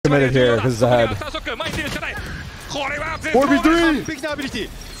committed here because it's ahead. 4v3!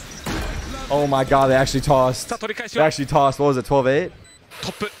 Oh my god, they actually tossed. They actually tossed. What was it, 12-8?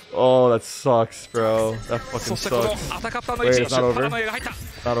 Oh, that sucks, bro. That fucking sucks. Wait, it's not over.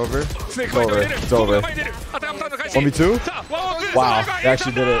 Not over. It's over. It's over. 1v2? Wow, they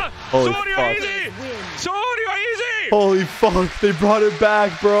actually did it. Holy fuck. Holy fuck, they brought it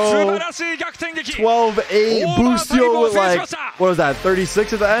back, bro. 12-8. Boostio with like, what was that,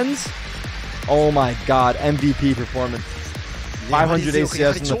 36 at the ends? Oh my god, MVP performance. 500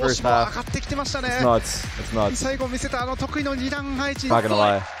 ACS in the first half. It's nuts. It's nuts. Not gonna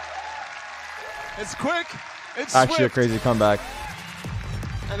lie. It's quick. It's actually a crazy comeback.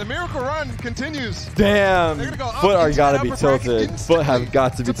 And the miracle run continues. Damn. Foot are gotta be tilted. Foot have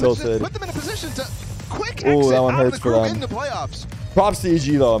got to be tilted. Put them in a position to quick Ooh, exit that one out of hurts the for group them. into playoffs. Props to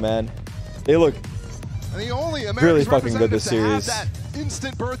EG though, man. They look really fucking good this series. That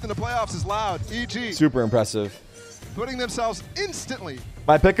instant berth in the playoffs is loud. EG. Super impressive. Putting themselves instantly.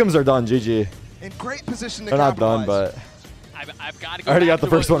 My pick'ems are done, GG. In great position to They're not capitalize. done, but I've got to go I already back got the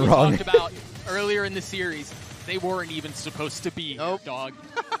to first what one we wrong. talked about earlier in the series. They weren't even supposed to be here, dog.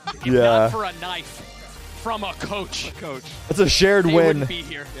 If yeah. not for a knife from a coach. It's a shared they win. Wouldn't be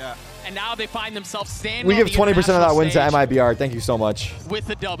here. Yeah. And now they find themselves standing. We on give the 20% of that win to international MIBR. Thank you so much. stage with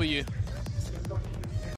the W.